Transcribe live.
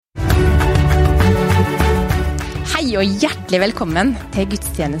Hei og hjertelig velkommen til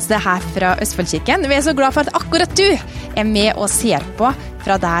gudstjeneste her fra Østfoldkirken. Vi så glad for at akkurat du med og ser på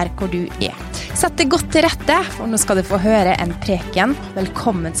fra der hvor du Sett deg godt til rette, for nå skal du få høre en preken.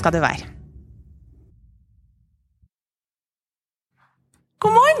 Velkommen skal du være.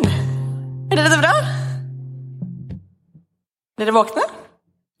 God morgen! Dere det bra? Dere våkne?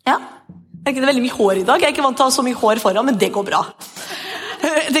 Ja. Det ikke veldig mye hår i dag. Jeg ikke vant til å ha så mye hår foran, men det går bra.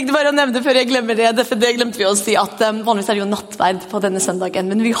 Jeg tenkte bare å nevne før jeg glemmer det, for det glemte vi å si at vanligvis det jo nattverd på denne søndagen,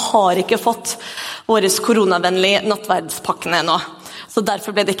 men vi har ikke fått våres koronavennlige nattverdspakkene ennå. Så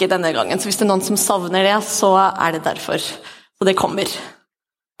derfor ble det ikke denne gangen. Så hvis det noen som savner det, så det derfor. Så det kommer.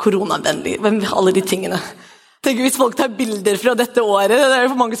 Koronavennlig. Alle de tingene. Tenk hvis folk tar bilder fra dette året, det jo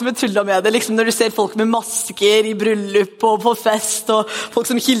for mange som tullet med det, liksom når du ser folk med masker i bryllup og på fest, og folk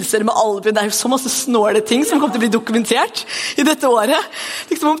som hilser med albuen, det jo så masse snåle ting som kommer til å bli dokumentert i dette året.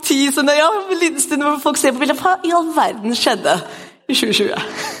 Liksom om 10, sånn, ja, en liten stund hvor folk ser på bilder, hva i all verden skjedde i 2020?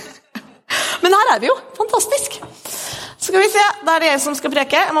 Men her vi jo, fantastisk. Så skal vi se, der jeg som skal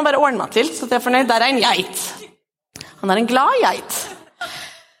preke, jeg må bare ordne meg til, så jeg fornøyd, der en geit. Han en glad geit.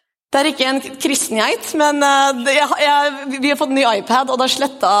 Det ikke en kristen geit, men vi har fått en ny iPad, og da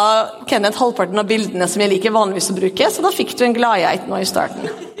slettet Kenneth halvparten av bildene som jeg liker vanligvis å bruke, så da fikk du en glad geit nå i starten.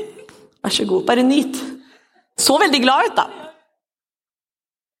 Vær så god, bare nyt. Så veldig glad ut da.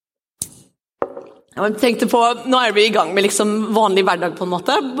 Jeg tenkte på, nå vi i gang med liksom vanlig hverdag på en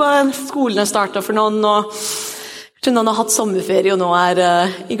måte. Skolene startet for noen, og noen har hatt sommerferie, og nå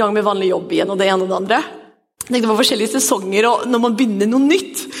i gang med vanlig jobb igjen, og det ene og det andre. Jeg tenkte på forskjellige sesonger, og når man begynner noe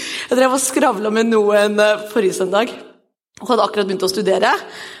nytt. Jeg drev og skravlet med noen forrige søndag, og hadde akkurat begynt å studere,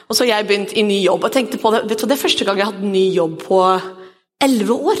 og så har jeg begynt i ny jobb, og tenkte på det, vet du, det første gang jeg hadde ny jobb på 11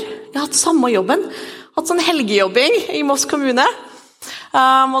 år. Jeg har hatt samme jobben, hatt sånn helgejobbing i Moss kommune,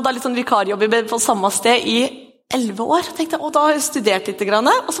 og da litt sånn vikarjobb på samme sted i 11 år. Jeg tenkte, og da har jeg studert litt,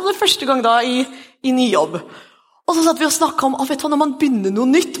 og så var det første gang da i ny jobb. Og så satt vi og snakket om, vet du hva, når man begynner noe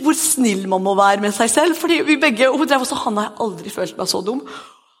nytt, hvor snill man må være med seg selv, fordi vi begge, hun drev også, Hanna har aldri følt meg så dum.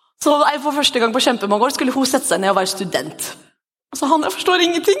 Så for første gang på kjempemange år skulle hun sette seg ned og være student. Altså, Hanna, jeg forstår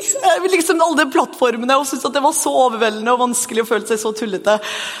ingenting. Jeg vil liksom alle de plattformene, og synes at det var så overveldende og vanskelig å føle seg så tullete.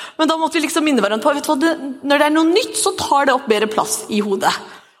 Men da måtte vi liksom minne hverandre på, vet du hva, når det noe nytt, så tar det opp bedre plass i hodet.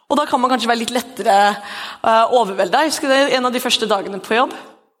 Og da kan man kanskje være litt lettere overveldet. Jeg husker det en av de første dagene på jobb,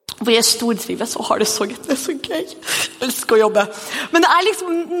 hvor jeg stortrives og har det så gøy. Det så gøy. Jeg elsker å jobbe. Men det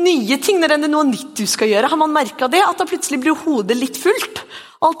liksom nye ting når det noe nytt du skal gjøre. Har man merket det? At da plutselig blir hodet litt fullt.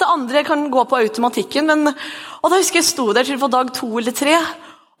 Alt det andre kan gå på automatikken. Og da husker jeg sto der til på dag 2 eller 3.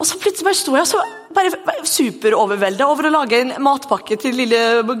 Og så plutselig bare sto jeg så bare superoverveldet over å lage en matpakke til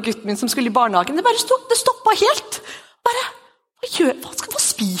lille gutten min som skulle i barnehagen. Det stoppet helt. Hva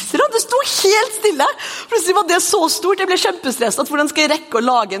spiser han? Det sto helt stille. Plutselig var det så stort. Jeg ble kjempestresset. Hvordan skal jeg rekke å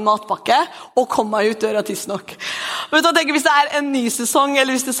lage en matpakke og komme meg ut døra tidsnok? Men jeg tenker, hvis det en ny sesong,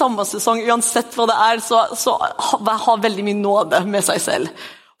 eller hvis det samme sesong, uansett hva det så ha veldig mye nåde med seg selv.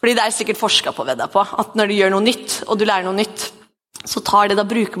 Fordi det sikkert forsket på, vet jeg på, at når du gjør noe nytt, og du lærer noe nytt, så da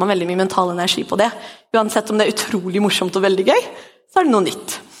bruker man veldig mye mental energi på det. Uansett om det utrolig morsomt og veldig gøy, så det noe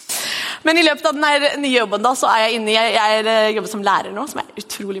nytt. Men i løpet av denne nye jobben da, så jeg inne, jeg jobber som lærer nå, som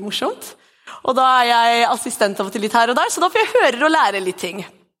utrolig morsomt. Og da jeg assistent av og til litt her og der, så da får jeg høre og lære litt ting.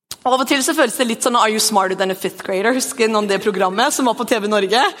 Og av og til så føles det litt sånn, Are you smarter than a fifth grader? Husker noen det programmet som var på TV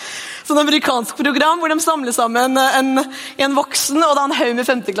Norge? Sånn amerikansk program hvor de samler sammen en voksen og da en haug med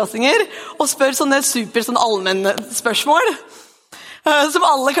femteklassinger og spør sånne sånn allmenn spørsmål. Som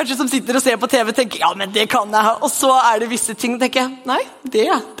alle kanskje som sitter og ser på TV tenker, ja, men det kan jeg. Og så det visse ting, tenker jeg, nei,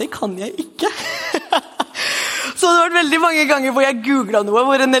 det kan jeg ikke. Så det har vært veldig mange ganger hvor jeg googlet noe,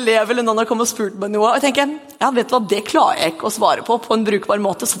 hvor en elev eller noen har kommet og spurt meg noe, og jeg tenker, ja, vet du hva, det klarer jeg ikke å svare på en brukbar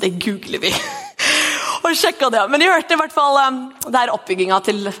måte, så det googler vi. Og sjekket det. Men jeg hørte i hvert fall, det oppbyggingen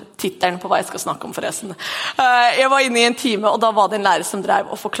til titelen på hva jeg skal snakke om forresten. Jeg var inne i en time, og da var det en lærer som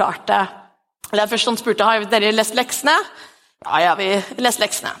drev og forklarte, eller først han spurte, har dere lest leksene? Ja, vi leste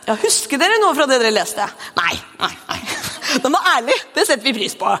leksene. Ja, husker dere noe fra det dere leste? Nei. De var ærlige, det setter vi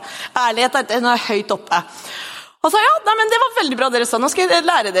pris på. Ærlighet den høyt oppe. Og sa, ja, men det var veldig bra dere sa. Nå skal jeg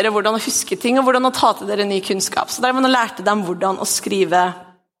lære dere hvordan å huske ting, og hvordan å ta til dere ny kunnskap. Så der man lærte dem hvordan å skrive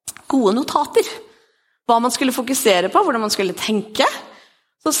gode notater. Hva man skulle fokusere på, hvordan man skulle tenke.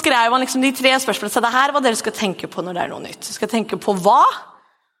 Så skrev man liksom de 3 spørsmålene. Så det her hva dere skal tenke på når det noe nytt. Du skal tenke på hva,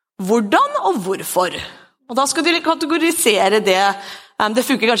 hvordan og hvorfor. Og da skal du kategorisere det. Det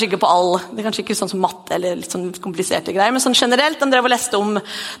funker kanskje ikke på det er kanskje ikke sånn som matte eller litt sånn kompliserte greier, men sånn generelt, de drev og leste om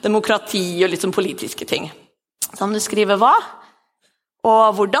demokrati og litt sånn politiske ting. Så må du skrive hva,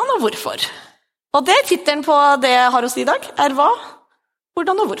 og hvordan og hvorfor. Og det titelen på det jeg har å si I dag, hva,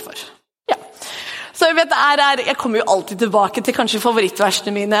 hvordan og hvorfor. Ja. Så jeg vet, jeg kommer jo alltid tilbake til kanskje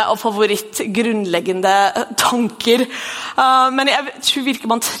favorittversene mine og favorittgrunnleggende tanker. Men jeg tror virkelig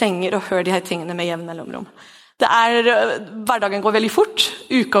man trenger å høre de her tingene med jevn mellomrom. Hverdagen går veldig fort,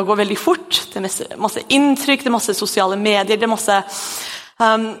 uka går veldig fort, det masse inntrykk, det masse sosiale medier, det masse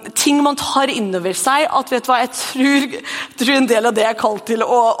ting man tar innover seg, at vet du hva, jeg tror en del av det jeg kalt til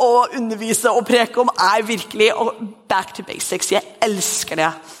å undervise og preke om virkelig back to basics. Jeg elsker det.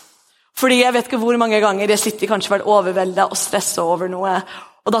 Fordi jeg vet ikke hvor mange ganger jeg sitter kanskje vært overveldet og stresset over noe,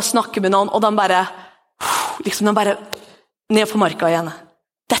 og da snakker med noen, og de bare ned på marka igjen.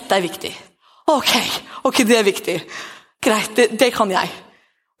 Dette viktig. Ok, det viktig. Greit, det kan jeg.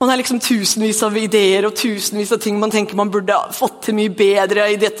 Man har tusenvis av ideer og tusenvis av ting man tenker man burde fått til mye bedre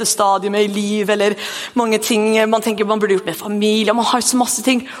I dette stadiet I liv, eller mange ting man tenker man burde gjort med familie, man har så masse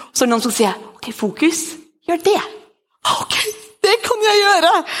ting. Så noen som sier, ok, fokus, gjør det. Ok, det kan jeg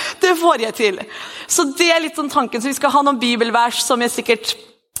gjøre. Det får jeg til. Så det litt sånn tanken, så vi skal ha noen bibelvers som jeg sikkert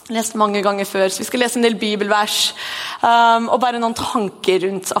lest mange ganger før, så vi skal lese en del bibelvers, og bare noen tanker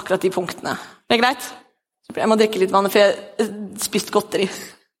rundt akkurat de punktene. Det greit? Jeg må drikke litt vann, for jeg spist godteri.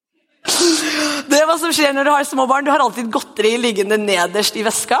 Det hva som skjer når du har små barn. Du har alltid godteri liggende nederst I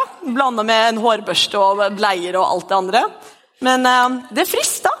veska, blandet med en hårbørste og bleier og alt det andre. Men det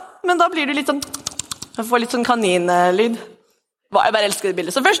frist da, men da blir du litt sånn, jeg får litt sånn kaninlyd. Jeg bare elsker det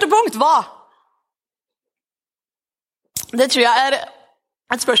bildet. Så første punkt, hva? Det tror jeg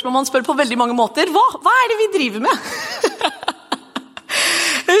et spørsmål man spør på veldig mange måter. Hva det vi driver med?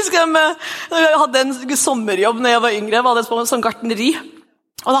 Jeg husker jeg hadde en sommerjobb når jeg var yngre, jeg hadde på en sånn gartneri.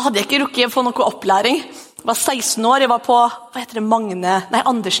 Og da hadde jeg ikke rukket å få noe opplæring. Jeg var 16 år, jeg var på,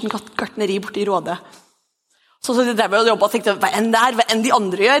 Andersen gartneri borte I Råde. Så jeg drev og jobbet og tenkte, hva enn de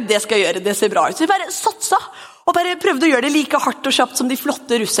andre gjør, det skal jeg gjøre, det ser bra ut. Så jeg bare satsa, og bare prøvde å gjøre det like hardt og kjapt som de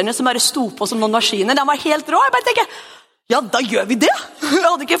flotte russerne, som bare sto på som noen maskiner. De var helt rå, jeg bare tenker, ja, da gjør vi det. Jeg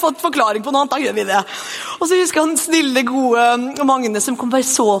hadde ikke fått forklaring på noe annet, da gjør vi det. Og så husker jeg han snille, gode Magne som kom bare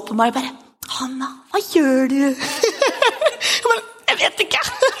så på meg, bare, Hanna, hva gjør du? Jeg vet ikke.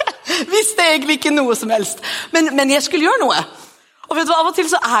 Visste egentlig ikke noe som helst. Men jeg skulle gjøre noe. Og vet du, av og til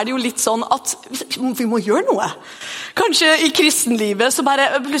så det jo litt sånn at vi må gjøre noe. Kanskje I kristenlivet så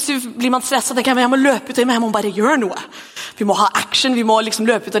bare plutselig blir man stresset og tenker, jeg må løpe ut, men jeg må bare gjøre noe. Vi må ha action, vi må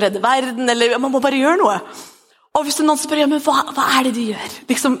løpe ut og redde verden, eller man må bare gjøre noe. Og hvis det noen spør, men hva det du gjør?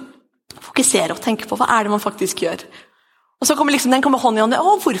 Fokusere og tenke på, hva det man faktisk gjør? Og så kommer den kommer hånd I hånd,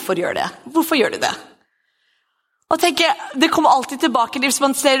 hvorfor gjør det? Hvorfor gjør du det? Og tenker, det kommer alltid tilbake, hvis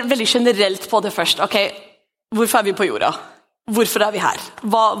man ser veldig generelt på det først. Ok, hvorfor vi på jorda? Hvorfor vi her?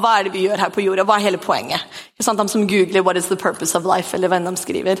 Hva det vi gjør her på jorda? Hva hele poenget? Ikke sant, de som googler what is the purpose of life, eller hva de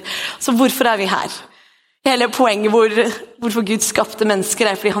skriver. Så hvorfor vi her? Hele poenget hvorfor Gud skapte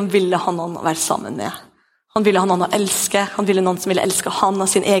mennesker fordi han ville ha noen å være sammen med. Han ville ha noen å elske, han ville noen som ville elske han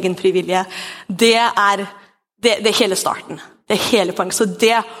av sin egen frivillige. Det hele starten. Det hele poenget. Så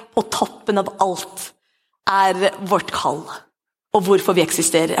det på toppen av alt vårt kall, og hvorfor vi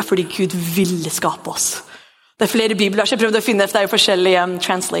eksisterer, fordi Gud ville skape oss. Det flere bibler, så jeg prøvde å finne, det jo forskjellige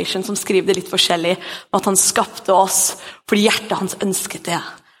translation som skriver det litt forskjellig, om at han skapte oss, fordi hjertet hans ønsket det.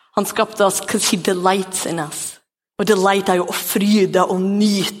 Han skapte oss because he delights in us. Og delight jo å fryde og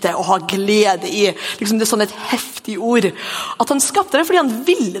nyte og ha glede I. Det sånn et heftig ord. At han skapte det fordi han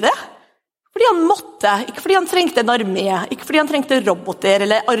ville det. Fordi han måtte, ikke fordi han trengte en armé, ikke fordi han trengte roboter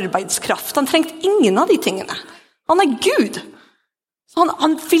eller arbeidskraft. Han trengte ingen av de tingene. Han Gud. Så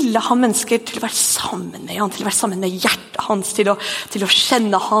han ville ha mennesker til å være sammen med han, til å være sammen med hjertet hans, til å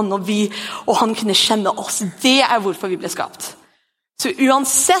kjenne han, og han kunne kjenne oss. Det hvorfor vi ble skapt. Så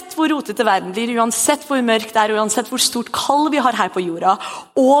uansett hvor rotete verden blir, uansett hvor mørkt det uansett hvor stort kall vi har her på jorda,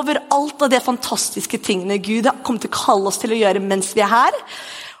 over alt av de fantastiske tingene Gud kommer til å kalle oss til å gjøre mens vi her,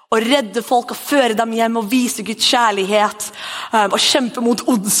 og redde folk og føre dem hjem og vise Guds kjærlighet og kjempe mot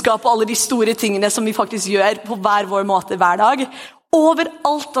ondskap og alle de store tingene som vi faktisk gjør på hver vår måte hver dag. Over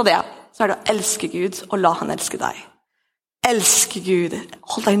alt av det så det å elske Gud og la han elske deg. Elske Gud,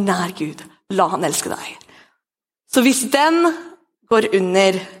 hold deg nær Gud, la han elske deg. Så hvis den går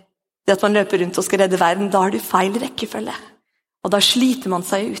under det at man løper rundt og skal redde verden, da har du feil rekkefølge. Og da sliter man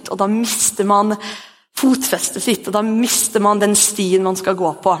seg ut, og da mister man fotfestet sitt, og da mister man den stien man skal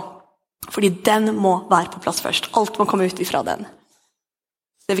gå på. Fordi den må være på plass først. Alt må komme ut ifra den.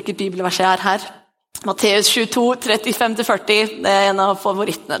 Det hvilket bibelvers jeg her. Matteus 22, 35-40, det en av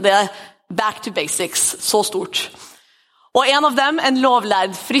favorittene. Det back to basics, så stort. Og en av dem, en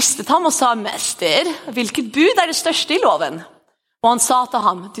lovlærd, fristet ham og sa, Mester, hvilket bud det største I loven? Og han sa til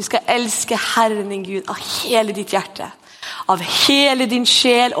ham, du skal elske Herren din Gud av hele ditt hjerte, av hele din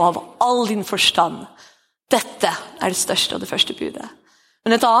sjel og av all din forstand. Dette det største og det første budet.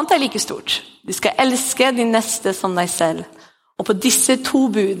 Men et annet like stort. Du skal elske din neste som deg selv. Og på disse 2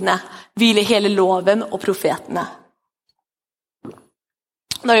 budene hviler hele loven og profetene.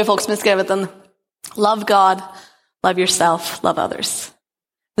 Da det folk som har skrevet den Love God, love yourself, love others.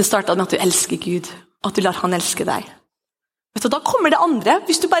 Det startet med at du elsker Gud, at du lar han elske deg. Vet du, da kommer det andre.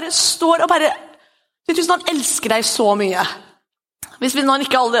 Hvis du bare står og bare hvis han elsker deg så mye. Hvis noen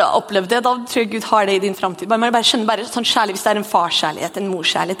ikke alle har opplevd det, da tror jeg Gud har det i din fremtid. Man bare kjenner bare sånn kjærlighet, hvis det en farskjærlighet, en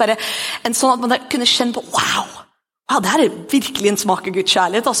morskjærlighet. Bare en sånn at man kunne kjenne på, wow, det her virkelig en smak av Guds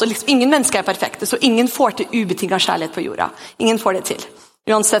kjærlighet. Altså, liksom, ingen mennesker perfekte, så ingen får til ubetinget kjærlighet på jorda. Ingen får det til.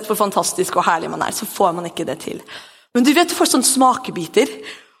 Uansett hvor fantastisk og herlig man så får man ikke det til. Men du vet, du får sånn smakebiter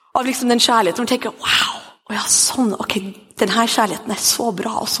av liksom den kjærligheten, hvor du tenker, wow, ja, sånn, ok, denne kjærligheten så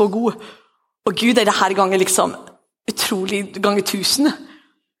bra og så god. Og Gud det her ganger liksom utrolig ganger 1000.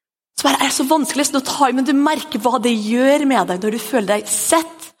 Så bare det så vanskelig å ta i, men du merker hva det gjør med deg når du føler deg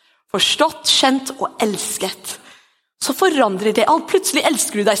sett, forstått, kjent og elsket. Så forandrer det alt. Plutselig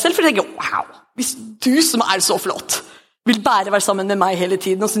elsker du deg selv, for du tenker, wow, hvis du som så flott, vil bare være sammen med meg hele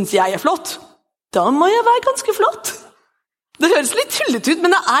tiden og synes jeg flott, da må jeg være ganske flott. Det høres litt tullet ut,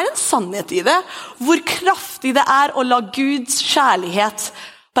 men det en sannhet i det, hvor kraftig det å la Guds kjærlighet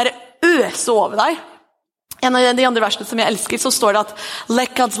bare øse over deg. En av de andre versene som jeg elsker, så står det at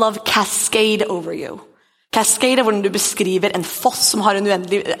let God's love cascade over you. Cascade hvordan du beskriver en foss som har en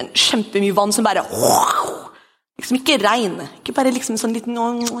kjempemye vann som bare liksom ikke regn, ikke bare liksom sånn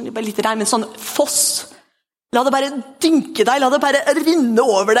bare litt regn, men sånn foss. La det bare dynke deg, la det bare rinne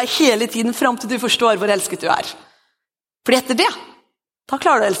over deg hele tiden frem til du forstår hvor elsket du Fordi etter det, da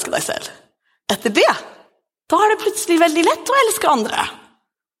klarer du å elske deg selv. Etter det, da det plutselig veldig lett å elske andre.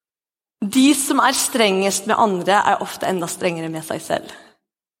 De som strengest med andre, ofte enda strengere med seg selv.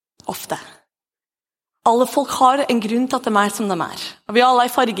 Ofte. Alle folk har en grunn til at de som de Og vi alle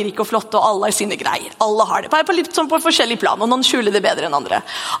fargerike og flotte, og alle har sine greier. Alle har det. Bare på litt sånn på forskjellig plan, og noen skjuler det bedre enn andre.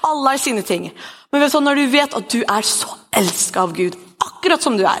 Alle har sine ting. Men vet du, når du vet at du så elsket av Gud, akkurat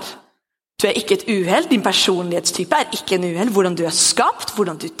som du Du ikke et uheld, din personlighetstype ikke en uheld. Hvordan du skapt,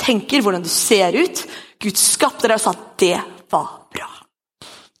 hvordan du tenker, hvordan du ser ut. Gud skapte deg og sa at det var bra.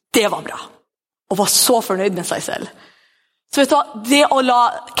 Det var bra. Og var så fornøyd med seg selv. Så vet du hva, det å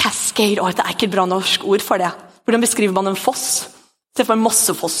la cascade, det ikke et bra norsk ord for det. Hvordan beskriver man en foss? Se for en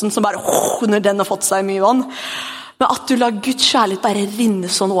mossefossen som bare, når den har fått seg mye vann. Men at du lar Guds kjærlighet bare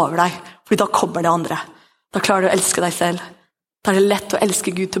rinne sånn over deg, fordi da kommer det andre. Da klarer du å elske deg selv. Da det lett å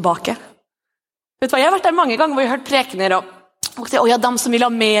elske Gud tilbake. Vet du hva, jeg har vært der mange ganger hvor jeg har hørt prekener og de som vil ha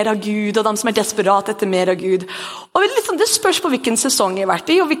mer av Gud, og de som desperat etter mer av Gud. Og liksom, det spørs på hvilken sesong jeg har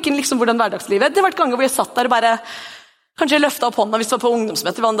vært i, og liksom, hvordan hverdagslivet. Det har vært ganger hvor jeg satt der og bare, kanskje jeg løftet opp hånda hvis det var på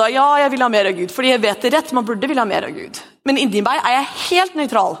ungdomsmøte, da, ja, jeg vil ha mer av Gud, fordi jeg vet det rett, man burde vil ha mer av Gud. Men inni meg jeg helt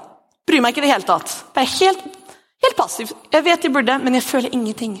nøytral. Bryr meg ikke det hele tatt. Jeg helt passiv. Jeg vet jeg burde, men jeg føler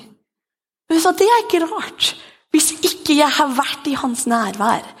ingenting. Men så det ikke rart. Hvis ikke jeg har vært i hans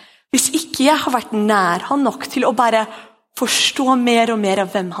nærvær, hvis ikke jeg har vært nær han nok til å bare forstå mer og mer av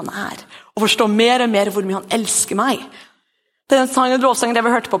hvem han og forstå mer og mer hvor mye han elsker meg. Det en sang, en lovsang det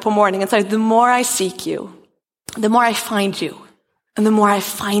vi hørte på morgenen, sier, the more I seek you, the more I find you, and the more I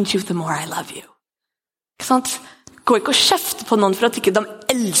find you, the more I love you. Ikke sant? Gå ikke og kjefte på noen for at ikke de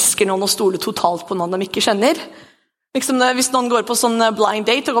elsker noen og stoler totalt på noen de ikke kjenner. Liksom, hvis noen går på sånn blind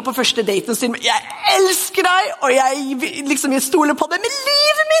date og går på første date og sier, jeg elsker deg, og jeg stoler på det med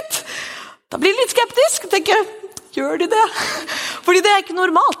livet mitt. Da blir jeg litt skeptisk og tenker, gjør de det? Fordi det ikke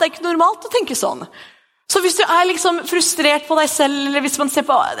normalt, det ikke normalt å tenke sånn. Så hvis du liksom frustrert på deg selv, eller hvis man ser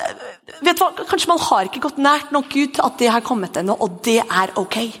på, vet du hva, kanskje man har ikke gått nært nok Gud til at det har kommet ennå, og det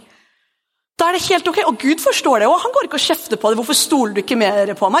ok. Da det helt ok, og Gud forstår det, og han går ikke og kjefter på det, hvorfor stoler du ikke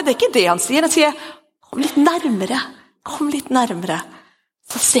mer på meg? Det ikke det han sier, han sier, kom litt nærmere,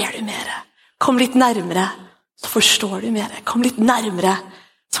 så ser du mer. Kom litt nærmere, så forstår du mer. Kom litt nærmere,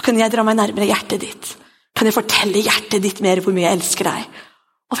 så kan jeg dra meg nærmere hjertet ditt. Kan jeg fortelle hjertet ditt mer hvor mye jeg elsker deg.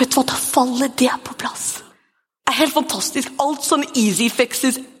 Og vet du hva, da faller det på plass. Det helt fantastisk. Alt sånn easy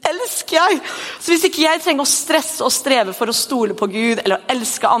fixes elsker jeg. Så hvis ikke jeg trenger å stresse og streve for å stole på Gud, eller å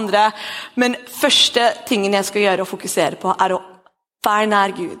elske andre, men første tingen jeg skal gjøre og fokusere på, å være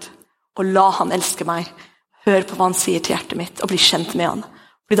nær Gud, og la han elske meg. Hør på hva han sier til hjertet mitt, og bli kjent med han.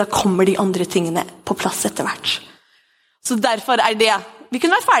 Fordi da kommer de andre tingene på plass etter hvert. Så derfor det. Vi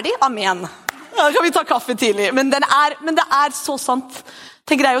kunne vært ferdig. Amen. Da kan vi ta kaffe tidlig. Men det er så sant.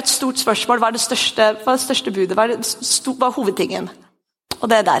 Tenker det er jo et stort spørsmål. Hva er det største budet? Hva er hovedtingen? Og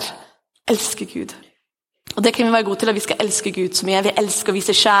det er der. Elske Gud. Og det kan vi være gode til, at vi skal elske Gud så mye. Vi elsker å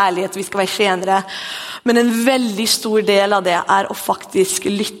vise kjærlighet, vi skal være tjenere. Men en veldig stor del av det er å faktisk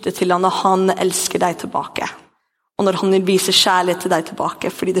lytte til han når han elsker deg tilbake. Og når han vil vise kjærlighet til deg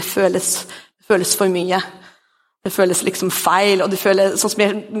tilbake, fordi det føles for mye. Det føles liksom feil, og det føles sånn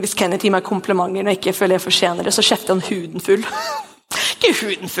som hvis Kenneth gir meg komplimenter når jeg ikke føler jeg fortjener det, så kjefter han huden full. Ikke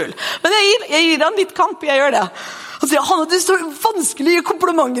huden full, men jeg gir han litt kamp, jeg gjør det. Og så sier han at det er så vanskelig å gi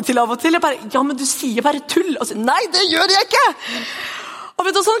komplimenter til av og til. Jeg bare, ja, men du sier bare tull. Og så, nei, det gjør jeg ikke. Og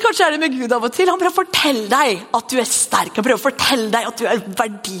vet du, sånn kanskje er det med Gud av og til. Han prøver å fortelle deg at du er sterk. Han prøver å fortelle deg at du er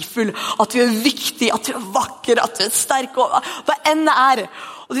verdifull, at du er viktig, at du er vakker, at du er sterk, og hva enn det er.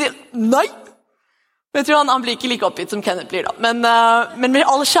 Og du sier, nei. Men jeg tror han blir ikke like oppgitt som Kenneth blir da. Men med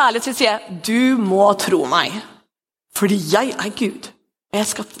all kjærlighet så sier jeg, du må tro meg. Fordi jeg er Gud, og jeg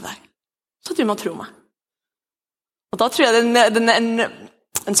skapte deg. Så du må tro meg. Og da tror jeg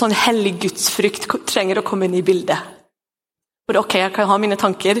en sånn hellig gudsfrykt trenger å komme inn i bildet. For ok, jeg kan ha mine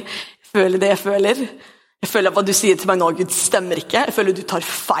tanker, jeg føler det jeg føler. Jeg føler at hva du sier til meg nå, Gud, stemmer ikke. Jeg føler du tar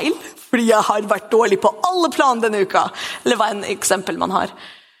feil, fordi jeg har vært dårlig på alle plan denne uka. Eller hva en eksempel man har.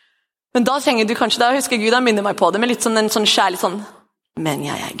 Men da trenger du kanskje, da husker Gud, han minner meg på det, med litt sånn en sånn kjærlig sånn, men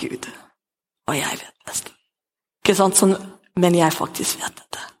jeg er Gud, og jeg vet best. Ikke sant? Sånn, men jeg faktisk vet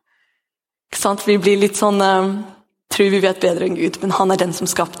dette. Ikke sant? Vi blir litt sånn, tror vi vet bedre enn Gud, men han er den som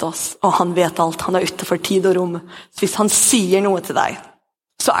skapte oss, og han vet alt, han er utenfor tid og rom. Så hvis han sier noe til deg,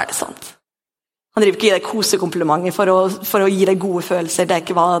 så er det sant. Han driver ikke i deg kosekomplimenter for å gi deg gode følelser, det er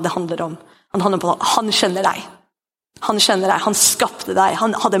ikke hva det handler om. Han kjenner deg. Han kjenner deg, han skapte deg,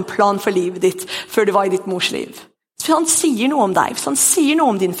 han hadde en plan for livet ditt før du var i ditt mors liv. Så hvis han sier noe om deg, hvis han sier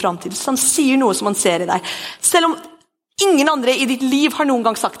noe om din fremtid, hvis han sier noe som han ser i deg, selv om ingen andre i ditt liv har noen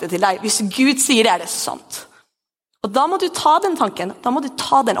gang sagt det til deg, hvis Gud sier det, er det sant. Og da må du ta den tanken, da må du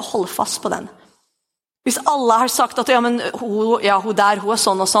ta den og holde fast på den. Hvis alle har sagt at ja, men hun der, hun er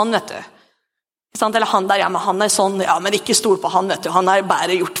sånn og sånn, vet du. Eller han der, ja, men han er sånn, ja, men ikke stol på han, vet du. Han har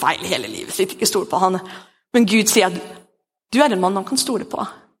bare gjort feil hele livet sitt, ikke stol på han. Men Gud sier at du er en mann man kan stole på.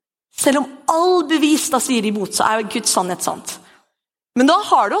 Selv om all bevis da sier imot, så er Guds sannhet sant. Men da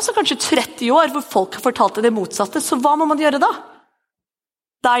har du også kanskje 30 år hvor folk har fortalt deg det motsatte, så hva må man gjøre da?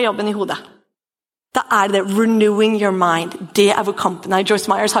 Det er jobben i hodet. Da er det renewing your mind. Det er vår kampen.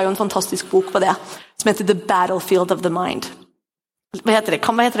 Joyce Myers har jo en fantastisk bok på det, som heter The Battlefield of the Mind. Hva heter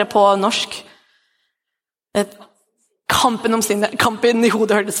det på norsk? Kampen om sinnet. Kampen i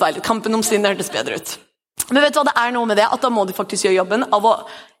hodet hørtes feil ut. Kampen om sinnet hørtes bedre ut. Men vet du hva, det er noe med det, at da må du faktisk gjøre jobben av å,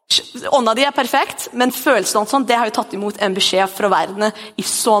 ånda di er perfekt, men følelsen sånn, det har jo tatt imot en beskjed fra verden i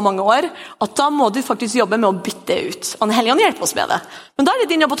så mange år, at da må du faktisk jobbe med å bytte det ut. Og den hellige hjelper oss med det. Men da er det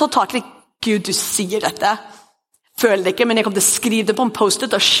din jobb å ta tak i, Gud, du sier dette. Føler det ikke, men jeg kommer til å skrive det på en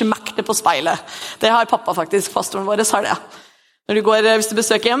post-it og smekke det på speilet. Det har pappa faktisk, pastoren vår har det. Hvis du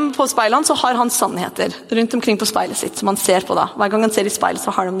besøker hjem på speilene, så har han sannheter rundt omkring på speilet sitt, som han ser på da. Hver gang han ser i speilet,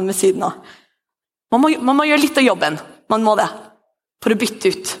 så har de den ved siden av. Man må gjøre litt av jobben, man må det, for å bytte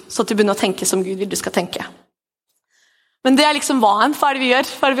ut, så at du begynner å tenke som Gud vil du skal tenke. Men det er liksom hva er det vi gjør,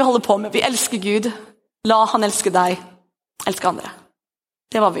 hva er det vi holder på med? Vi elsker Gud, la han elske deg, elske andre.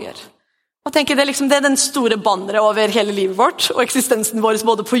 Det er hva vi gjør. Og tenker det er den store bandere over hele livet vårt, og eksistensen vår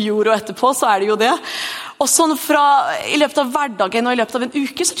både på jord og etterpå, så er det jo det. Og sånn i løpet av hverdagen og i løpet av en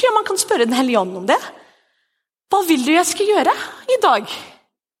uke, så tror jeg man kan spørre den hellige ånd om det. Hva vil du jeg skal gjøre i dag?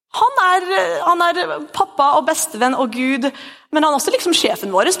 Han er pappa og bestevenn og Gud, men han er også liksom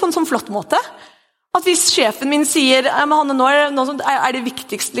sjefen vår på en sånn flott måte. At hvis sjefen min sier, Hanne, nå er det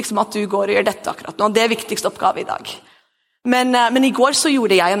viktigst liksom, at du går og gjør dette akkurat nå, det er viktigst oppgave i dag. Men i går så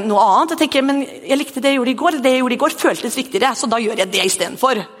gjorde jeg noe annet. Jeg tenker, men jeg likte det jeg gjorde i går, det jeg gjorde i går føltes viktigere, så da gjør jeg det i stedet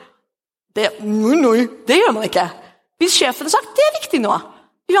for. Det gjør man ikke. Hvis sjefen har sagt, det er viktig nå.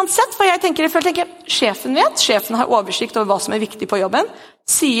 Uansett hva jeg tenker, sjefen vet, sjefen har oversikt over hva som er viktig på jobben,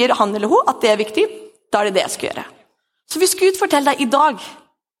 sier han eller hun at det er viktig, da er det det jeg skal gjøre. Så hvis Gud forteller deg i dag,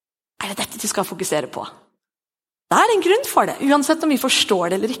 er det dette du skal fokusere på? Det er en grunn for det. Uansett om vi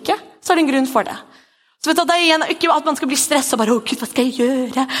forstår det eller ikke, så er det en grunn for det. Så vet du, det er igjen ikke at man skal bli stresset og bare, Gud, hva skal jeg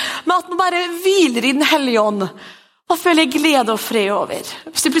gjøre? Men at man bare hviler i den hellige ånd, og føler jeg glede og fred over.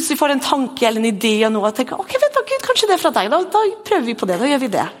 Hvis du plutselig får en tanke eller en idé og noe, og tenker, ok, vet du, Gud, kanskje det er fra deg, da prøver vi på det, da gjør vi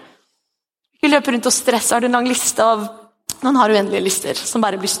det. Vi løper rundt og stresser, har du en lang liste av, noen har uendelige lister, som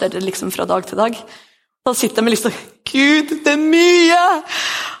bare blir større liksom fra dag til dag. Da sitter jeg med lista, Gud, det er mye!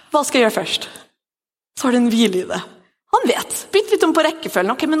 Hva skal jeg gjøre først? Så har du en hvile i det. Han vet. Bytt litt om på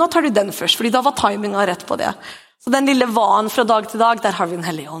rekkefølgen. Ok, men nå tar du den først, fordi da var timingen rett på det. Så den lille vanen fra dag til dag, der har vi den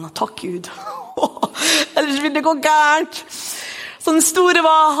hellige ånd. Takk Gud. Ellers vil det gå gærent. Så den store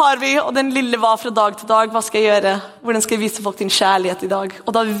hva har vi, og den lille hva fra dag til dag. Hva skal jeg gjøre? Hvordan skal jeg vise folk din kjærlighet i dag?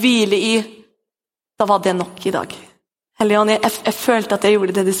 Og da hvile i, da var det nok i dag. Hellige ånd, jeg følte at jeg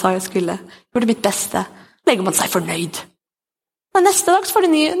gjorde det du sa jeg skulle. Jeg gjorde mitt beste. Legger man seg fornøyd. Men neste dag så får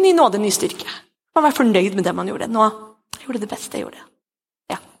du ny nåde, ny styrke. Man var fornøyd med det man gjorde. Nå, jeg gjorde det beste jeg gjorde.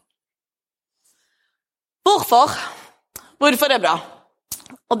 Ja. Hvorfor? Hvorfor er bra?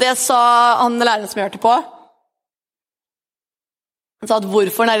 Og det sa han læreren som jeg hørte på. Han sa at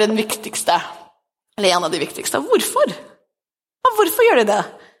hvorfor er den viktigste. Eller en av de viktigste. Hvorfor? Ja, hvorfor gjør de det?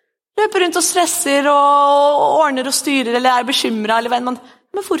 Løper rundt og stresser og ordner og styrer eller er bekymret. Eller hva enn man...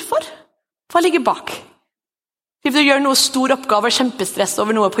 Men hvorfor? Hva ligger bak? Hvis du gjør noe stor oppgave og kjempestress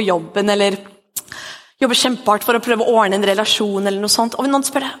over noe på jobben, eller jobber kjempehardt for å prøve å ordne en relasjon eller noe sånt, og noen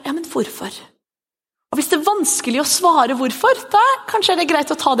spør deg, ja, men hvorfor? Og hvis det er vanskelig å svare hvorfor, da kanskje er det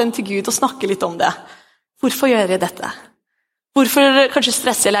greit å ta den til Gud og snakke litt om det. Hvorfor gjør jeg dette? Hvorfor kanskje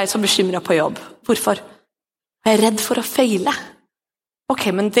stresser jeg så bekymret på jobb? Hvorfor? Jeg er redd for å feile. Ok,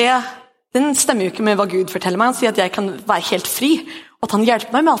 men den stemmer jo ikke med hva Gud forteller meg. Han sier at jeg kan være helt fri, og at han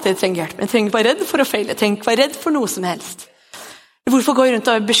hjelper meg med alt jeg trenger hjelp. Jeg trenger ikke være redd for å feile, jeg trenger ikke være redd for noe som helst. Hvorfor går jeg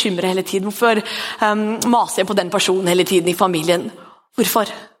rundt og bekymrer hele tiden? Hvorfor maser jeg på den personen hele tiden i familien?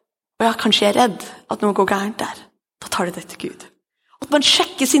 Hvorfor? Og ja, kanskje jeg er redd at noe går gærent der. Da tar du det til Gud. At man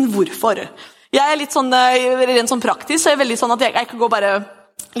sjekker sin hvorfor. Jeg er litt sånn, rent sånn praktisk, så jeg er veldig sånn at jeg kan gå bare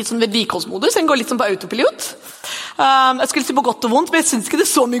litt sånn vedlikeholdsmodus, jeg går litt sånn på autopilot. Jeg skulle si på godt og vondt, men jeg synes ikke det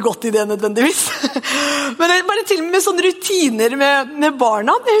er så mye godt i det nødvendigvis. Men jeg bare til og med sånne rutiner med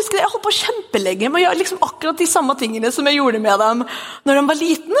barna. Jeg husker jeg holdt på kjempelenge med å gjøre liksom akkurat de samme tingene som jeg gjorde med dem når de var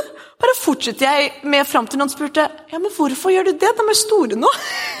liten. Bare fortsetter jeg med frem til noen spurte, ja, men hvorfor gjør du det? De er store nå.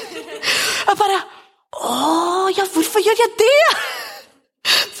 Jeg bare, ja, hvorfor gjør jeg det?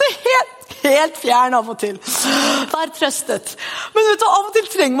 Så helt fjern av og til. Vær trøstet. Men vet du, av og til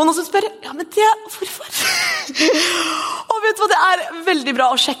trenger man også spørre, ja, men det, hvorfor? Og vet du hva, det er veldig bra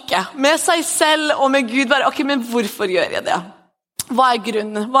å sjekke med seg selv og med Gud. Bare, ok, men hvorfor gjør jeg det? Hva er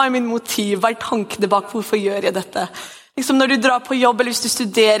grunnen? Hva er min motiv? Hva er tankene bak? Hvorfor gjør jeg dette? Liksom når du drar på jobb, eller hvis du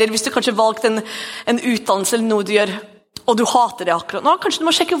studerer, hvis du kanskje har valgt en utdannelse eller noe du gjør, og du hater det akkurat nå, kanskje du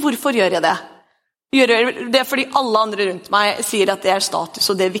må sjekke hvorfor gjør jeg det? Gjør det fordi alle andre rundt meg sier at det er status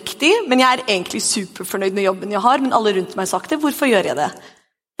og det er viktig, men jeg er egentlig superfornøyd med jobben jeg har, men alle rundt meg har sagt det. Hvorfor gjør jeg det?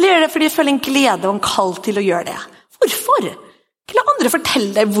 Eller gjør jeg det fordi jeg føler en glede og en kall til å gjøre det? Hvorfor? Ikke la andre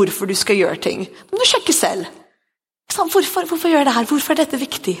fortelle deg hvorfor du skal gjøre ting. Men du sjekker selv. Hvorfor gjør jeg det her? Hvorfor er dette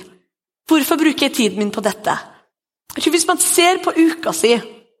viktig? Hvorfor bruker jeg tiden min på dette? Hvis man ser på uka si,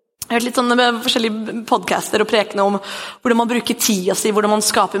 jeg har hørt litt sånn med forskjellige podcaster og prekene om hvordan man bruker tida si, hvordan man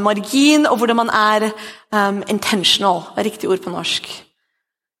skaper margin, og hvordan man er intentional. Det er riktig ord på norsk.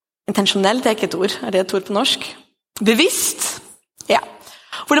 Intensjonell, det er ikke et ord. Er det et ord på norsk? Bevisst? Ja.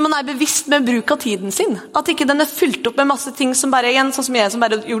 Hvordan man er bevisst med bruk av tiden sin. At ikke den er fylt opp med masse ting som bare igjen, sånn som jeg, som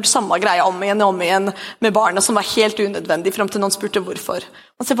bare gjorde samme greie om igjen med barna, som var helt unødvendig, frem til noen spurte hvorfor.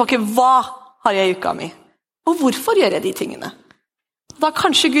 Man ser på ikke, hva har jeg i uka mi? Og hvorfor gjør jeg de tingene? Da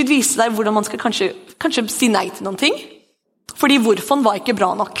kanskje Gud viser deg hvordan man skal kanskje si nei til noen ting. Fordi hvorfor var ikke bra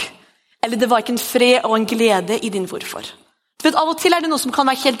nok. Eller det var ikke en fred og en glede i din hvorfor. Du vet, av og til er det noe som kan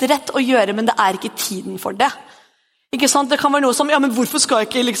være helt rett å gjøre, men det er ikke tiden for det. Ikke sant? Det kan være noe som, ja, men hvorfor skal jeg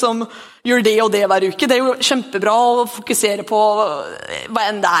ikke liksom gjøre det og det hver uke? Det er jo kjempebra å fokusere på hva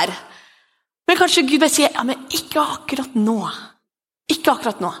enn det er. Men kanskje Gud vil si, ja, men ikke akkurat nå. Ikke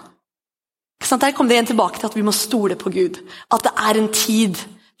akkurat nå. Der kom det igjen tilbake til at vi må stole på Gud. At det er en tid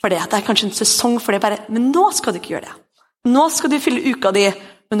for det. At det er kanskje en sesong for det. Men nå skal du ikke gjøre det. Nå skal du fylle uka di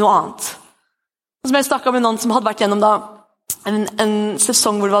med noe annet. Og som jeg snakket med noen som hadde vært gjennom en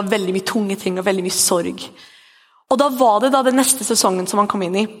sesong hvor det var veldig mye tunge ting og veldig mye sorg. Og da var det den neste sesongen som han kom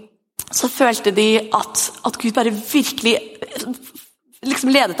inn i, så følte de at Gud bare virkelig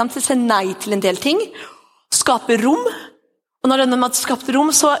liksom ledet dem til å si nei til en del ting. Skape rom. Og når de hadde skapt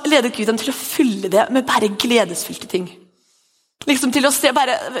rom, så ledet Gud dem til å fylle det med bare gledesfylte ting. Liksom til å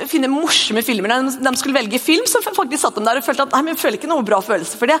finne morsomme filmer. Når de skulle velge film, så faktisk satt de der og følte at nei, men jeg føler ikke noe bra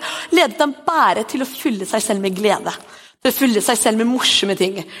følelse for det. Ledet dem bare til å fylle seg selv med glede. Til å fylle seg selv med morsomme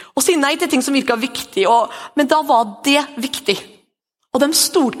ting. Og si nei til ting som virket viktig. Men da var det viktig. Og de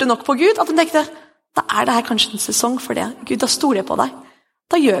stolte nok på Gud at de tenkte, da er det her kanskje en sesong for det. Gud, da stoler jeg på deg.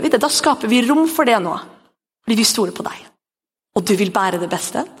 Da gjør vi det. Da skaper vi rom for det nå. Fordi vi stoler på deg. Og du vil bære det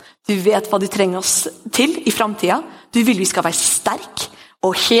beste. Du vet hva du trenger oss til i fremtiden. Du vil vi skal være sterk,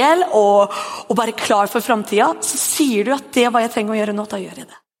 og hel, og bare klar for fremtiden, så sier du at det er hva jeg trenger å gjøre nå, da gjør jeg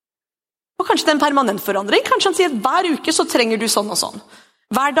det. Og kanskje det er en permanent forandring. Kanskje han sier at hver uke så trenger du sånn og sånn.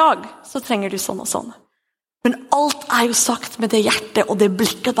 Hver dag så trenger du sånn og sånn. Men alt er jo sagt med det hjertet og det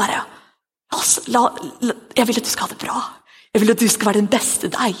blikket bare, jeg vil at du skal ha det bra. Jeg vil at du skal være den beste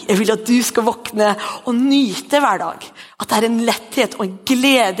deg. Jeg vil at du skal våkne og nyte hver dag. At det er en letthet og en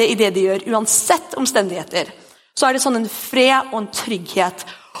glede i det de gjør, uansett omstendigheter. Så er det sånn en fred og en trygghet,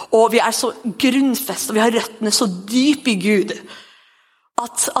 og vi er så grunnfest, og vi har røttene så dyp i Gud,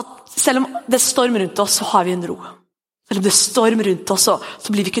 at selv om det stormer rundt oss, så har vi en ro. Selv om det stormer rundt oss,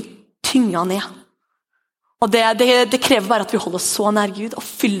 så blir vi ikke tynget ned. Og det krever bare at vi holder oss så nær Gud, og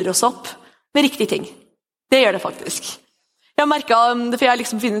fyller oss opp med riktige ting. Det gjør det faktisk. Jeg har merket, for jeg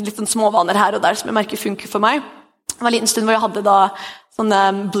liksom finner litt sånn småvaner her og der, som jeg merker funker for meg. Det var en liten stund hvor jeg hadde da sånne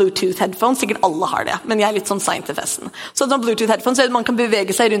Bluetooth-headphones, sikkert alle har det, men jeg er litt sånn sent til festen. Så sånn Bluetooth-headphones, man kan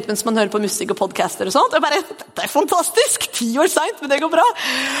bevege seg rundt mens man hører på musikk og podcaster og sånt, og bare, det er fantastisk, 10 år sent, men det går bra.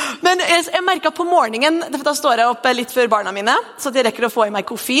 Men jeg merket på morgenen, da står jeg opp litt før barna mine, så at jeg rekker å få i meg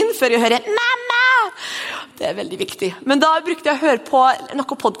koffein før jeg hører «Mamma!» Det er veldig viktig. Men da brukte jeg å høre på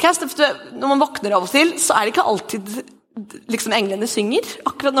noe podcast, for når man våkner av og til, så er det ikke alltid liksom englene synger,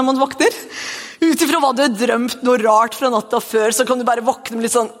 akkurat når man våkner. Utifra hva du har drømt noe rart fra natta før, så kan du bare våkne med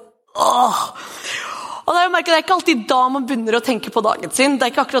litt sånn, åh. Og da har jeg merket, det er ikke alltid da man begynner å tenke på dagen sin. Det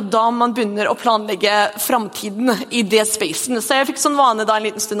er ikke akkurat da man begynner å planlegge fremtiden i det spacen. Så jeg fikk sånn vane da en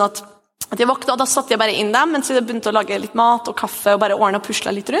liten stund at jeg våknet, og da satt jeg bare inn der, mens jeg begynte å lage litt mat og kaffe, og bare ordne og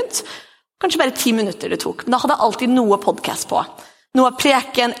pusle litt rundt. Kanskje bare 10 minutter det tok. Men da hadde jeg alltid noe podcast på. Noe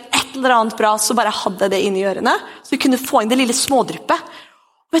preken, et eller annet bra, så bare hadde jeg det inne i ørene, så vi kunne få inn det lille smådryppet.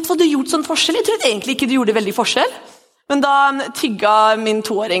 Og vet du hva du gjorde sånn forskjell? Jeg tror egentlig ikke du gjorde veldig forskjell, men da tygga min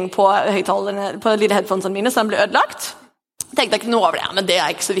 2-åring på høyttalerne, på lille headphonesene mine, så den ble ødelagt. Tenkte jeg ikke noe over det, men det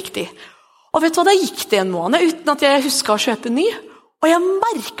er ikke så viktig. Og vet du hva, da gikk det en måned uten at jeg husket å kjøpe en ny, og jeg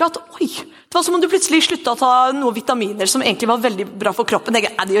merket at, det var som om du plutselig sluttet å ta noen vitaminer som egentlig var veldig bra for kroppen.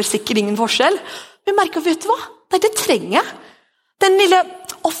 Jeg tenkte, det gjør sikkert ingen forskjell. Men jeg merket, vet du hva? Nei, det trenger jeg. Den lille,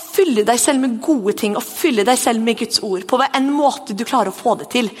 å fylle deg selv med gode ting, å fylle deg selv med Guds ord, på hver en måte du klarer å få det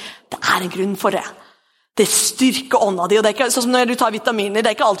til, det er en grunn for det. Det styrker ånda di, og det er ikke sånn som når du tar vitaminer,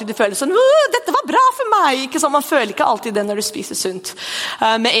 det er ikke alltid du føler sånn, dette var bra for meg, ikke sånn, man føler ikke alltid det når du spiser sunt,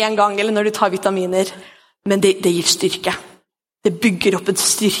 med en gang, eller når du tar vitaminer, men det gir styrke. Det bygger opp en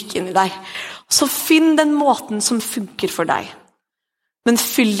styrke inni deg. Så finn den måten som funker for deg. Men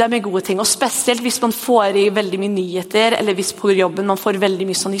fyll deg med gode ting, og spesielt hvis man får i veldig mye nyheter, eller hvis på jobben man får veldig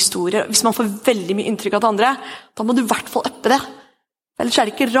mye sånne historier, hvis man får veldig mye inntrykk av andre, da må du i hvert fall uppe det. Ellers er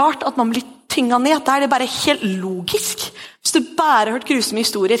det ikke rart at man blir tynget ned, da er det bare helt logisk. Hvis du bare har hørt grusomme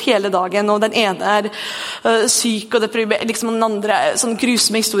historier hele dagen, og den ene er syk, og det liksom den andre sånn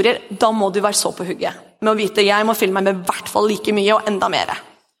grusomme historier, da må du være så på hugget. Med å vite, jeg må fylle meg med i hvert fall like mye, og enda mer.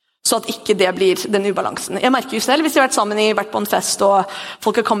 Så at ikke det blir den ubalansen. Jeg merker jo selv, hvis jeg har vært sammen vært på en fest, og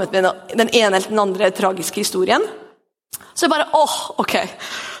folk har kommet med den ene eller den andre tragiske historien, så jeg bare, ok,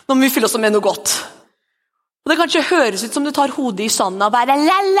 nå må vi fylle oss med noe godt. Og det kanskje høres ut som du tar hodet i sanden, og bare,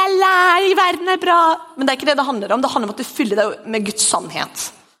 la, i verden er bra. Men det er ikke det det handler om. Det handler om at du fyller deg med Guds sannhet.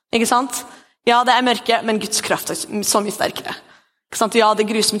 Ikke sant? Ja, det er mørke, men Guds kraft er så mye sterkere. Ikke sant? Ja, det er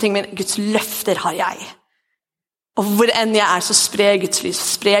grusomme ting, men Guds løfter har jeg. Og hvor enn jeg er, så sprer Guds lys,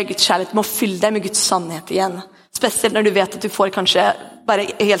 sprer Guds kjærlighet. Du må fylle deg med Guds sannhet igjen. Spesielt når du vet at du får kanskje bare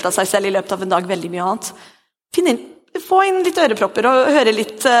helt av seg selv i løpet av en dag veldig mye annet. Få inn litt ørepropper og høre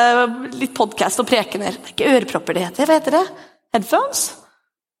litt podcast og prekener. Det er ikke ørepropper det heter, hva heter det? Headphones?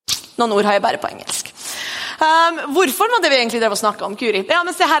 Noen ord har jeg bare på engelsk. Hvorfor må det vi egentlig drev å snakke om, Guri? Ja,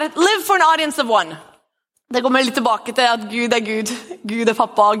 men se her, live for an audience of one. Det kommer litt tilbake til at Gud er Gud, Gud er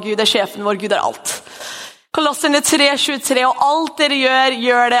pappa, Gud er sjefen vår, Gud er alt. Kolosserne 3:23, og alt dere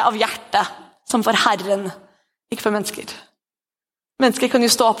gjør det av hjertet, som for Herren, ikke for mennesker. Mennesker kan jo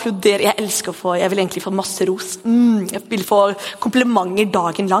stå og applaudere, jeg vil egentlig få masse ros. Jeg vil få komplimenter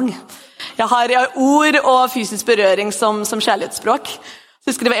dagen lang. Jeg har ord og fysisk berøring som kjærlighetsspråk. Så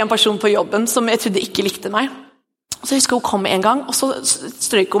jeg husker det var en person på jobben som jeg trodde ikke likte meg. Så husker hun kom en gang, og så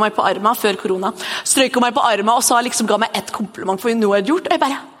strøyk hun meg på armen før korona. Strøyk hun meg på armen, og så liksom ga meg et kompliment for noe jeg hadde gjort, og jeg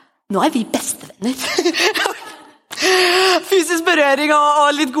bare, nå er vi bestevenner. Fysisk berøring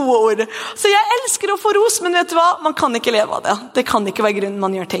og litt gode ord. Så jeg elsker å få ros, men vet du hva? Man kan ikke leve av det. Det kan ikke være grunnen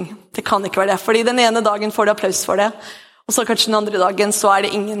man gjør ting. Det kan ikke være det, fordi den ene dagen får du applaus for det, og så kanskje den andre dagen så er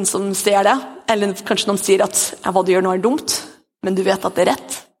det ingen som ser det, eller kanskje noen sier at hva du gjør nå er dumt, men du vet at det er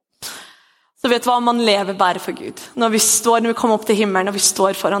rett. Så vet du hva? Man lever bare for Gud. Når vi kommer opp til himmelen, og vi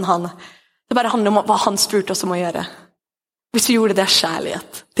står foran han, det bare handler om hva han spurte oss om å gjøre. Hvis vi gjorde det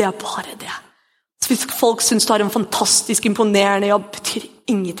kjærlighet, det bare det. Så hvis folk synes du har en fantastisk, imponerende jobb, betyr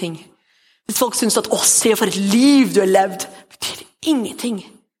ingenting. Hvis folk synes at, se for et liv du har levd, betyr ingenting.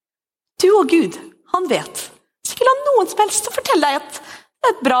 Du og Gud, han vet. Så ikke la noen som helst fortelle deg at det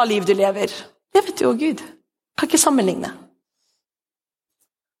er et bra liv du lever. Det vet du og Gud. Kan ikke sammenligne.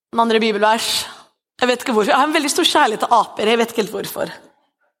 En andre bibelvers. Jeg vet ikke hvorfor. Jeg har en veldig stor kjærlighet til aper. Jeg vet ikke helt hvorfor.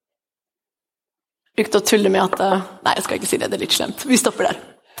 Jeg brukte å tulle med at... Nei, jeg skal ikke si det. Det er litt slemt. Vi stopper der.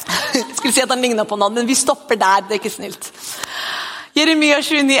 Jeg skulle si at han lignet på noen, men vi stopper der. Det er ikke snilt. Jeremia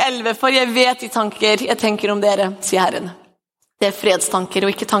 29,11. For jeg vet de tanker jeg tenker om dere, sier Herren. Det er fredstanker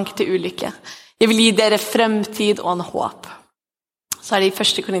og ikke tanker til ulykke. Jeg vil gi dere fremtid og en håp. Så er det i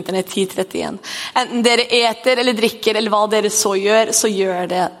 1. Korinterne 10,31. Enten dere eter eller drikker, eller hva dere så gjør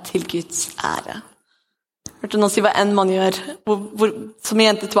det til Guds ære. Hørte noen si hva enn man gjør, som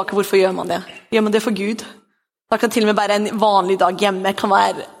igjen tilbake, hvorfor gjør man det? Gjør man det for Gud? Da kan til og med bare en vanlig dag hjemme kan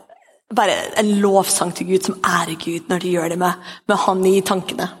være bare en lovsang til Gud som ærer Gud når de gjør det med han i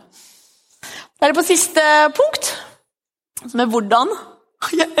tankene. Da er det på siste punkt, som er hvordan.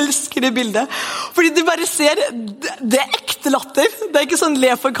 Jeg elsker det bildet, fordi du bare ser, det er ekte latter, det er ikke sånn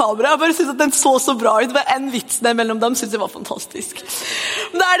le for kamera, jeg bare synes at den så bra ut, det var en vits der mellom dem, synes jeg var fantastisk.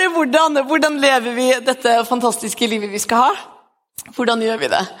 Men da er det hvordan lever vi dette fantastiske livet vi skal ha? Hvordan gjør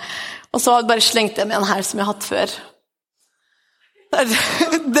vi det? Og så har jeg bare slengt det med en her som jeg har hatt før.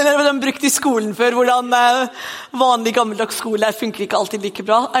 Den har de brukt i skolen før, hvordan vanlig gammeldags skole funker ikke alltid like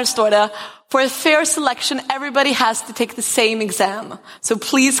bra. Her står det, for a fair selection, everybody has to take the same exam. So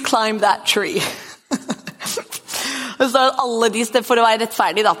please climb that tree. Det står at alle for å være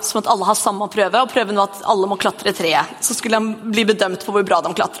rettferdig, da, som at alle har samme prøve, og prøven var at alle må klatre treet. Så skulle de bli bedømt på hvor bra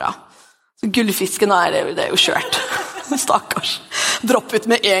de klatret. Så gullfisken det er jo kjørt. Stakkars. Dropp ut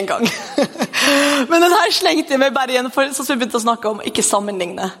med en gang. Men den her slengte jeg meg bare igjen, for så vi begynte å snakke om, ikke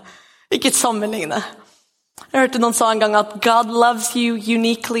sammenligne. Ikke sammenligne. Jeg hørte noen sa en gang at God loves you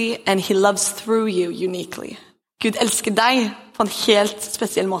uniquely, and he loves through you uniquely. Gud elsker deg på en helt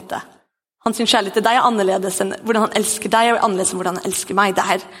spesiell måte. Hans kjærlighet til deg er annerledes enn hvordan han elsker deg, og annerledes enn hvordan han elsker meg. Det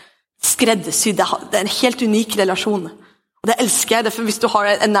er skreddersydd, det er en helt unik relasjon. Og det elsker jeg, for hvis du har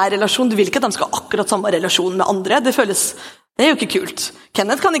en nær relasjon, du vil ikke at de skal ha akkurat samme relasjon med andre. Det er jo ikke kult.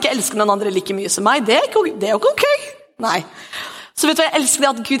 Kenneth kan ikke elske noen andre like mye som meg. Det er jo ikke ok. Nei. Så vet du hva, jeg elsker det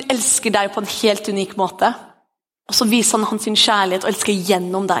at Gud elsker deg på en helt unik måte. Og så viser han hans kjærlighet og elsker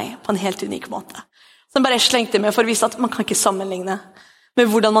gjennom deg på en helt unik måte. Så jeg bare slengte med for å vise at man kan ikke sammenligne med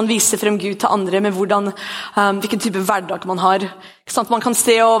hvordan man viser frem Gud til andre, med hvilken type hverdag man har. Man kan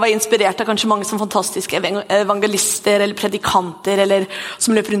se og være inspirert av kanskje mange som fantastiske evangelister eller predikanter, eller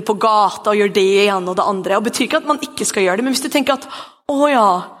som løper rundt på gata og gjør det igjen og det andre. Og det betyr ikke at man ikke skal gjøre det, men hvis du tenker at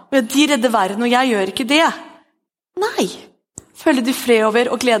de redder verden, og jeg gjør ikke det. Nei. Føler du fred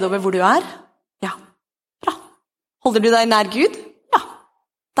over og glede over hvor du er? Ja. Bra. Holder du deg nær Gud? Ja.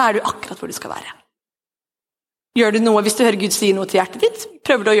 Da er du akkurat hvor du skal være. Gjør du noe hvis du hører Gud si noe til hjertet ditt?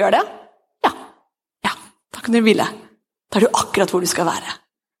 Prøver du å gjøre det? Ja. Ja, da kan du ville. Da er du akkurat hvor du skal være.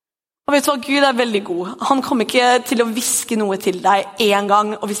 Og vet du hva? Gud er veldig god. Han kommer ikke til å viske noe til deg en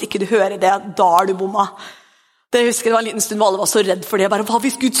gang, og hvis ikke du hører det, da er du bomma. Det husker jeg var en liten stund hvor alle var så redd for det. Bare, hva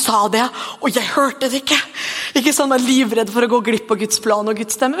hvis Gud sa det, og jeg hørte det ikke? Ikke sånn man er livredd for å gå glipp av Guds plan og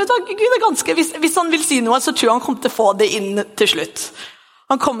Guds stemme. Vet du hva? Gud er ganske, hvis han vil si noe, så tror jeg han kommer til å få det inn til slutt.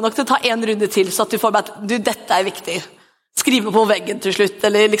 Han kommer nok til å ta en runde til, så at du får bare, dette er viktig. Skrive på veggen til slutt,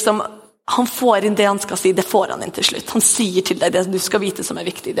 eller han får inn det han skal si, det får han inn til slutt. Han sier til deg det du skal vite som er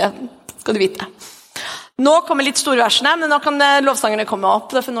viktig, det skal du vite. Nå kommer litt storversene, men nå kan lovsangerne komme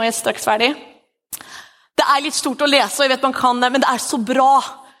opp, for nå er jeg straks ferdig. Det er litt stort å lese, og jeg vet man kan, men det er så bra.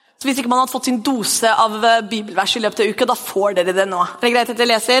 Så hvis ikke man har fått sin dose av bibelvers i løpet av uka, da får dere det nå. Er det greit at jeg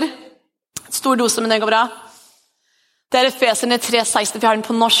leser? Stor dose, men det går bra. Det er Efeserne 3,16, vi har den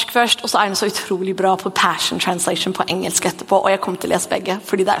på norsk først, og så er den så utrolig bra på Passion Translation på engelsk etterpå, og jeg kommer til å lese begge,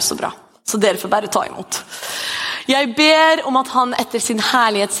 fordi det er så bra. Så dere får bare ta imot. Jeg ber om at han etter sin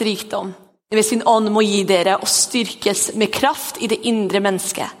herlighetsrikdom, ved sin ånd må gi dere og styrkes med kraft i det indre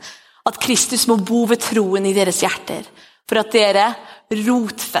mennesket, at Kristus må bo ved troen i deres hjerter, for at dere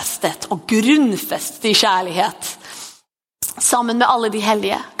rotfestet og grunnfestet i kjærlighet, sammen med alle de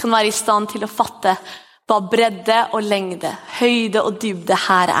hellige, kan være i stand til å fatte hva bredde og lengde, høyde og dybde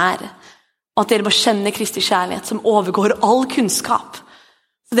her er, og at dere må kjenne Kristi kjærlighet som overgår all kunnskap,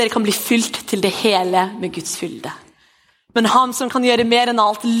 så dere kan bli fylt til det hele med Guds fylde. Men han som kan gjøre mer enn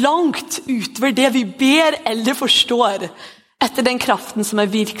alt, langt utover det vi ber eller forstår, etter den kraften som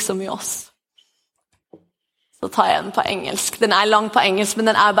er virksom i oss. Så tar jeg den på engelsk. Den lang på engelsk, men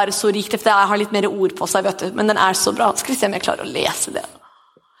den bare så rik. Jeg har litt mer ord på seg, vet du. Men den så bra. Skal vi se om jeg klarer å lese det.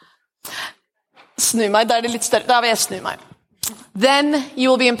 Snu meg, der det litt større. Der vil jeg snu meg. Then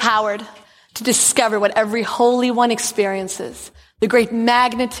you will be empowered to discover what every holy one experiences. The great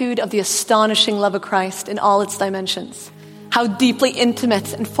magnitude of the astonishing love of Christ in all its dimensions. How deeply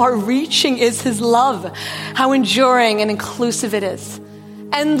intimate and far-reaching is his love. How enduring and inclusive it is.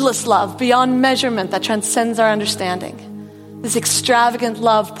 Endless love beyond measurement that transcends our understanding. This extravagant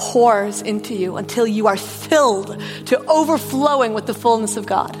love pours into you until you are filled to overflowing with the fullness of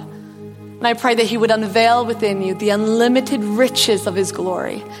God. And I pray that he would unveil within you the unlimited riches of his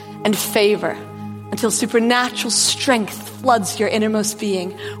glory and favor until supernatural strength floods your innermost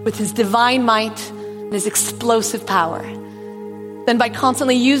being with his divine might and his explosive power. Then by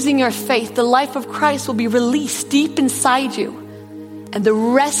constantly using your faith, the life of Christ will be released deep inside you. And the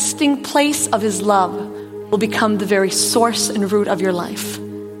resting place of his love will become the very source and root of your life.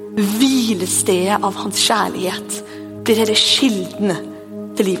 Hvilestedet av hans kjærlighet blir hele kilden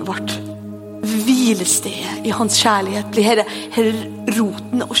til livet vårt. Hvilestedet i hans kjærlighet blir hele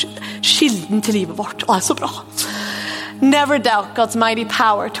roten og kilden til livet vårt. Og så bra. Never doubt God's mighty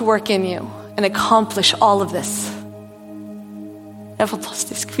power to work in you and accomplish all of this. Det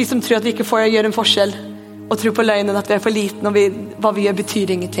fantastisk. Vi som tror at vi ikke får gjøre en forskjell og tror på løgnen at vi for liten og hva vi gjør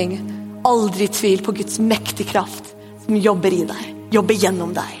betyr ingenting. Aldri tvil på Guds mektige kraft som jobber i deg, jobber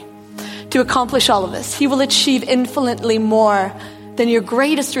gjennom deg. To accomplish all of this, he will achieve infinitely more than your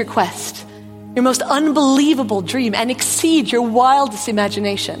greatest request, your most unbelievable dream, and exceed your wildest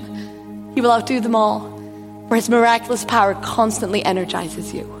imagination. He will outdo them all, for his miraculous power constantly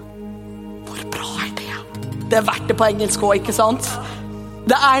energizes you. Hvor bra det? Det verdt det på engelsk også, ikke sant?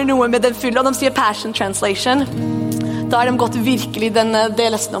 Det noe med den fulle, og de sier Passion Translation. Da har de gått virkelig,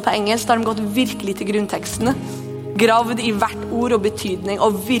 det leste nå på engelsk, da har de gått virkelig til grunntekstene. Gravd i hvert ord og betydning,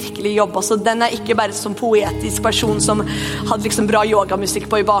 og virkelig jobbet. Så den ikke bare som poetisk person som hadde liksom bra yogamusikk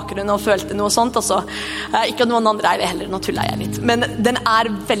på i bakgrunnen og følte noe sånt. Altså. Ikke at noen andre det heller, nå tuller jeg litt. Men den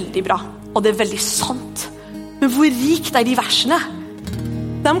veldig bra, og det veldig sant. Men hvor rikt de versene?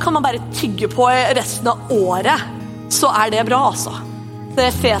 Dem kan man bare tygge på resten av året, så det bra altså. Det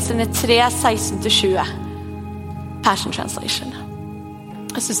Efeserne 3, 16-20. Passion Translation.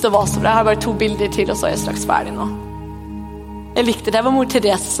 Jeg synes det var så bra. Jeg har bare 2 bilder til, og så jeg straks ferdig nå. Jeg likte det. Det var mor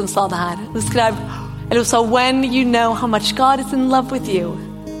Therese som sa det her. Hun skrev, eller hun sa, when you know how much God is in love with you,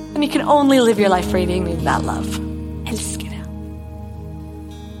 and you can only live your life radiating that love. Jeg elsker det.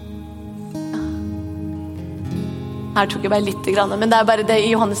 Her tok jeg bare litt grann, men det bare det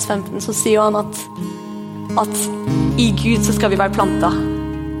i Johannes 15, så sier han at i Gud så skal vi være plantet.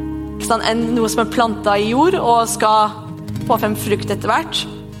 Noe som plantet i jord og skal få frem frukt etter hvert.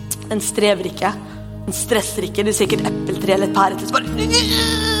 Den strever ikke, den stresser ikke. Det sikkert eppeltre eller et pæretre som bare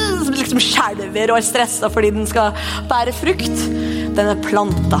liksom skjelver og stresset fordi den skal bære frukt. Den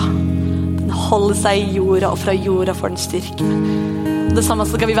plantet. Den holder seg i jorda, og fra jorda får den styrke. Det samme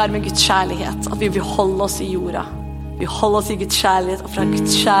skal vi være med Guds kjærlighet, at vi vil holde oss i jorda. Vi holder oss i Guds kjærlighet, og fra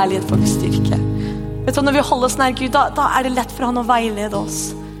Guds kjærlighet får vi styrke. Vet du, når vi holder oss nær Gud, da det lett for han å veilede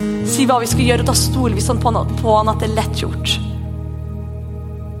oss. Si hva vi skal gjøre, og da stoler vi sånn på han at det lett gjort.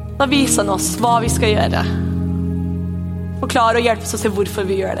 Da viser han oss hva vi skal gjøre. Forklare og hjelpe oss å se hvorfor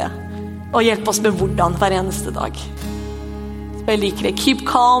vi gjør det. Og hjelpe oss med hvordan hver eneste dag. Så jeg liker det. Keep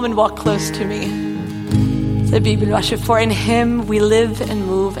calm and walk close to me. Så det bibelverset. For in him we live and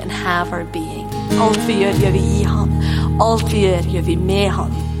move and have our being. Alt vi gjør vi i han. Alt vi gjør vi med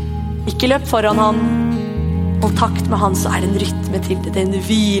han. Ikke løp foran han. Hold takt med han, så det en rytme til det. Det en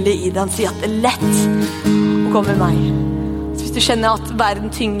hvile i det. Han sier at det lett å komme med meg. Så hvis du kjenner at verden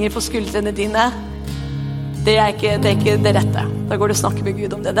tynger på skuldrene dine, det ikke det rette. Da går du og snakker med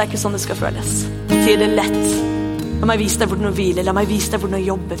Gud om det. Det ikke sånn det skal føles. Han sier det lett. La meg vise deg hvordan å hvile. La meg vise deg hvordan å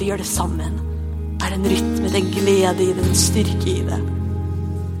jobbe. Vi gjør det sammen. Det en rytme, det en glede i det, en styrke i det.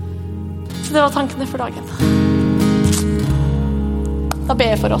 Så det var tankene for dagen. Da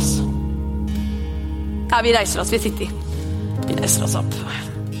ber jeg for oss. Ja, vi reiser oss, vi sitter i. Vi reiser oss opp.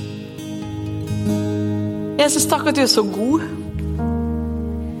 Jesus, takk at du så god.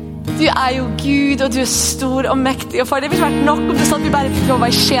 Du jo Gud, og du stor og mektig. Og far, det ville vært nok om du sa at vi bare fikk lov å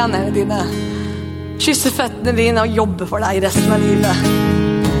være tjenerne dine. Kysse føttene dine og jobbe for deg resten av livet.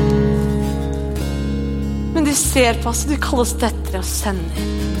 Men du ser på oss, du kaller oss døtre og sønner.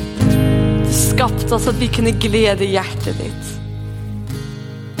 Du skapte oss at vi kunne glede hjertet ditt.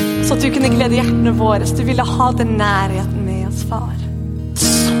 Så at du kunne glede hjertene våre. Så du ville ha den nærheten med oss, far.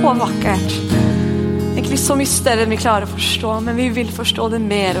 Så vakkert. Egentlig så mye større enn vi klarer å forstå, men vi vil forstå det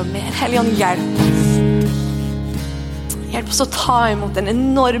mer og mer. Helligånd, hjelp oss. Hjelp oss å ta imot den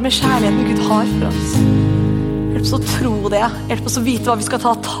enorme kjærligheten Gud har for oss. Hjelp oss å tro det. Hjelp oss å vite hva vi skal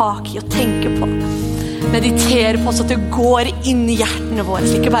ta tak i og tenke på. Meditere på oss at det går inn i hjertene våre,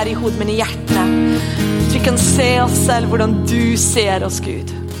 ikke bare i hodet, men i hjertene. Så vi kan se oss selv hvordan du ser oss,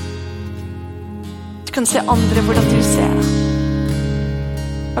 Gud. Du kan se andre hvordan du ser det.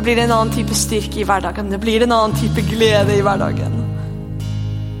 Da blir det en annen type styrke i hverdagen. Det blir en annen type glede i hverdagen.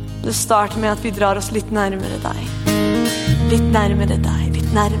 Det starter med at vi drar oss litt nærmere deg. Litt nærmere deg,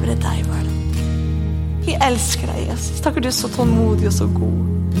 litt nærmere deg, hverdag. Vi elsker deg, Jesus. Takker du er så tålmodig og så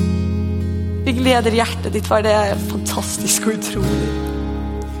god. Vi gleder hjertet ditt, var det fantastisk og utrolig.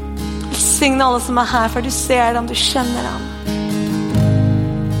 Velsigne alle som er her, for du ser dem, du kjenner dem.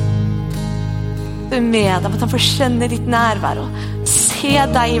 Du er med dem, at han får kjenne ditt nærvær og se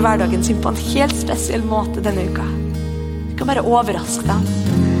deg i hverdagen sin på en helt spesiell måte denne uka. Du kan bare overraske dem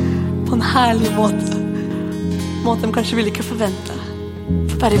på en herlig måte. Måte de kanskje vil ikke forvente.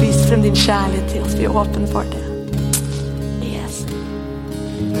 For bare vise frem din kjærlighet til oss. Vi er åpne for det. Yes.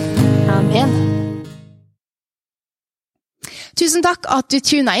 Amen. Tusen takk at du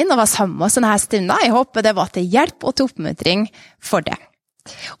tunet inn og var sammen med oss denne stunden. Jeg håper det var til hjelp og til oppmuntring for det.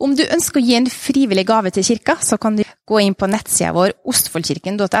 Om du ønsker å gi en frivillig gave til kirka, så kan du gå inn på nettsida vår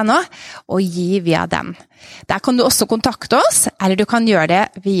ostfoldkirken.no og gi via den. Der kan du også kontakte oss, eller du kan gjøre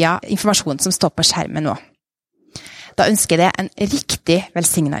det via informasjon som står på skjermen nå. Da ønsker jeg deg en riktig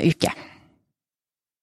velsignet uke.